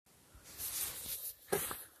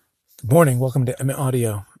Morning, welcome to Emmett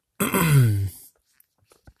Audio.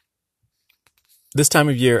 This time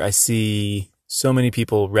of year, I see so many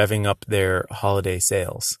people revving up their holiday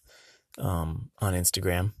sales on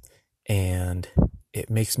Instagram, and it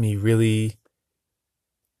makes me really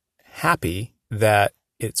happy that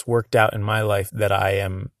it's worked out in my life that I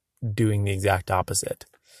am doing the exact opposite.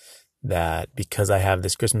 That because I have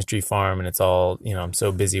this Christmas tree farm and it's all, I'm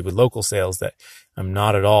so busy with local sales that I'm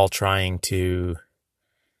not at all trying to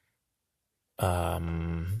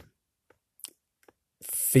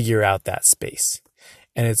figure out that space.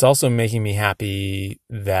 And it's also making me happy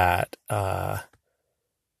that that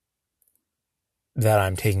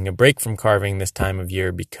I'm taking a break from carving this time of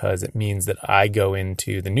year, because it means that I go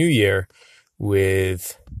into the new year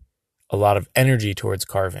with a lot of energy towards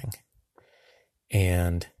carving.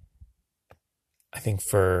 And I think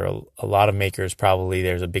for a lot of makers, probably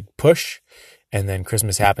there's a big push, and then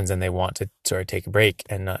Christmas happens and they want to sort of take a break.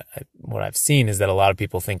 And what I've seen is that a lot of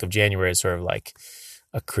people think of January as sort of like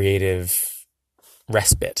a creative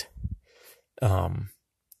respite. And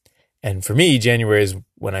for me, January is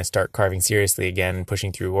when I start carving seriously again and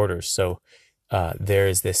pushing through orders. So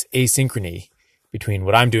there's this asynchrony between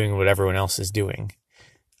what I'm doing and what everyone else is doing.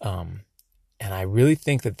 And I really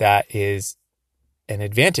think that that is an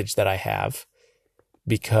advantage that I have,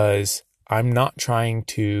 because I'm not trying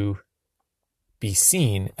to be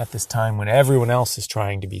seen at this time when everyone else is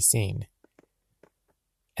trying to be seen.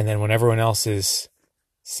 And then when everyone else is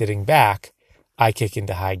sitting back, I kick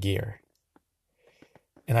into high gear.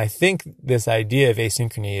 And I think this idea of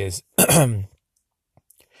asynchrony is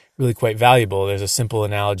really quite valuable. There's a simple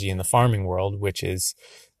analogy in the farming world, which is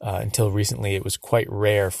until recently it was quite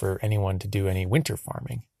rare for anyone to do any winter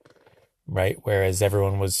farming, right? Whereas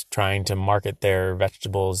everyone was trying to market their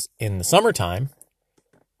vegetables in the summertime.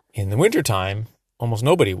 In the wintertime, almost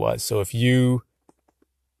nobody was. So if you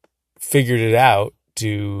figured it out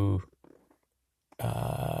to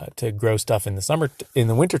grow stuff in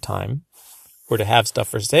the wintertime, or to have stuff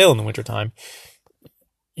for sale in the wintertime,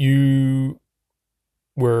 you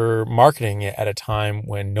were marketing it at a time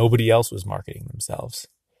when nobody else was marketing themselves,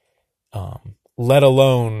 let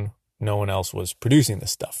alone no one else was producing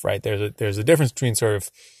this stuff, right? There's a difference between sort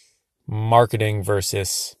of marketing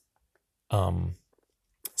versus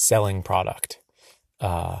selling product.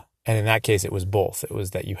 And in that case, it was both. It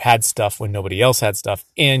was that you had stuff when nobody else had stuff,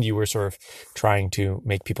 and you were sort of trying to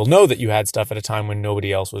make people know that you had stuff at a time when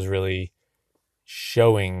nobody else was really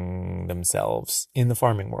showing themselves in the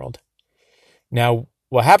farming world. Now,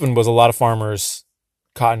 what happened was a lot of farmers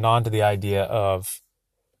cottoned on to the idea of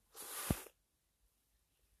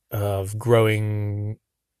growing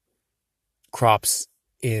crops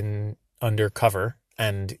in under cover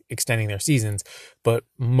and extending their seasons, but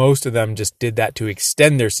most of them just did that to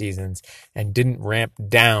extend their seasons and didn't ramp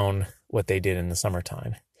down what they did in the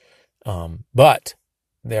summertime. But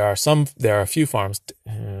there are a few farms,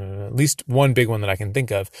 at least one big one that I can think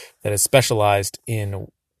of, that is specialized in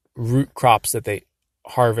root crops that they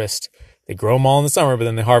harvest. They grow them all in the summer, but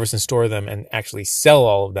then they harvest and store them and actually sell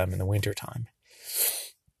all of them in the wintertime.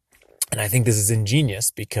 And I think this is ingenious,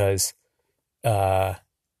 because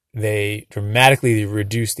they dramatically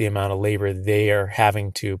reduce the amount of labor they are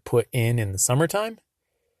having to put in the summertime.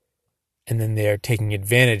 And then they're taking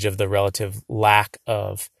advantage of the relative lack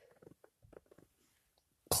of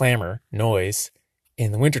clamor, noise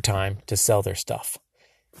in the wintertime to sell their stuff.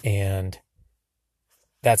 And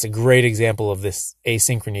that's a great example of this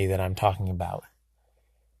asynchrony that I'm talking about.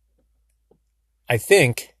 I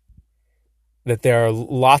think that there are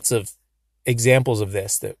lots of examples of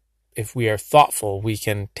this that, if we are thoughtful, we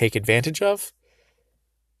can take advantage of.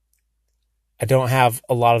 I don't have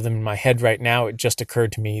a lot of them in my head right now. It just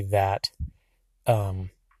occurred to me that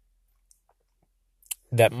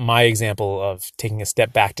that my example of taking a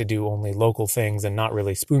step back to do only local things and not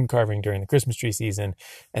really spoon carving during the Christmas tree season,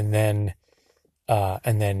 and then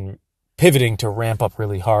pivoting to ramp up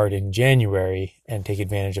really hard in January and take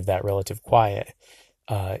advantage of that relative quiet,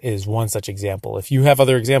 is one such example. If you have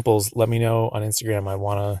other examples, let me know on Instagram. I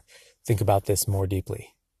want to think about this more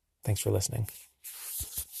deeply. Thanks for listening.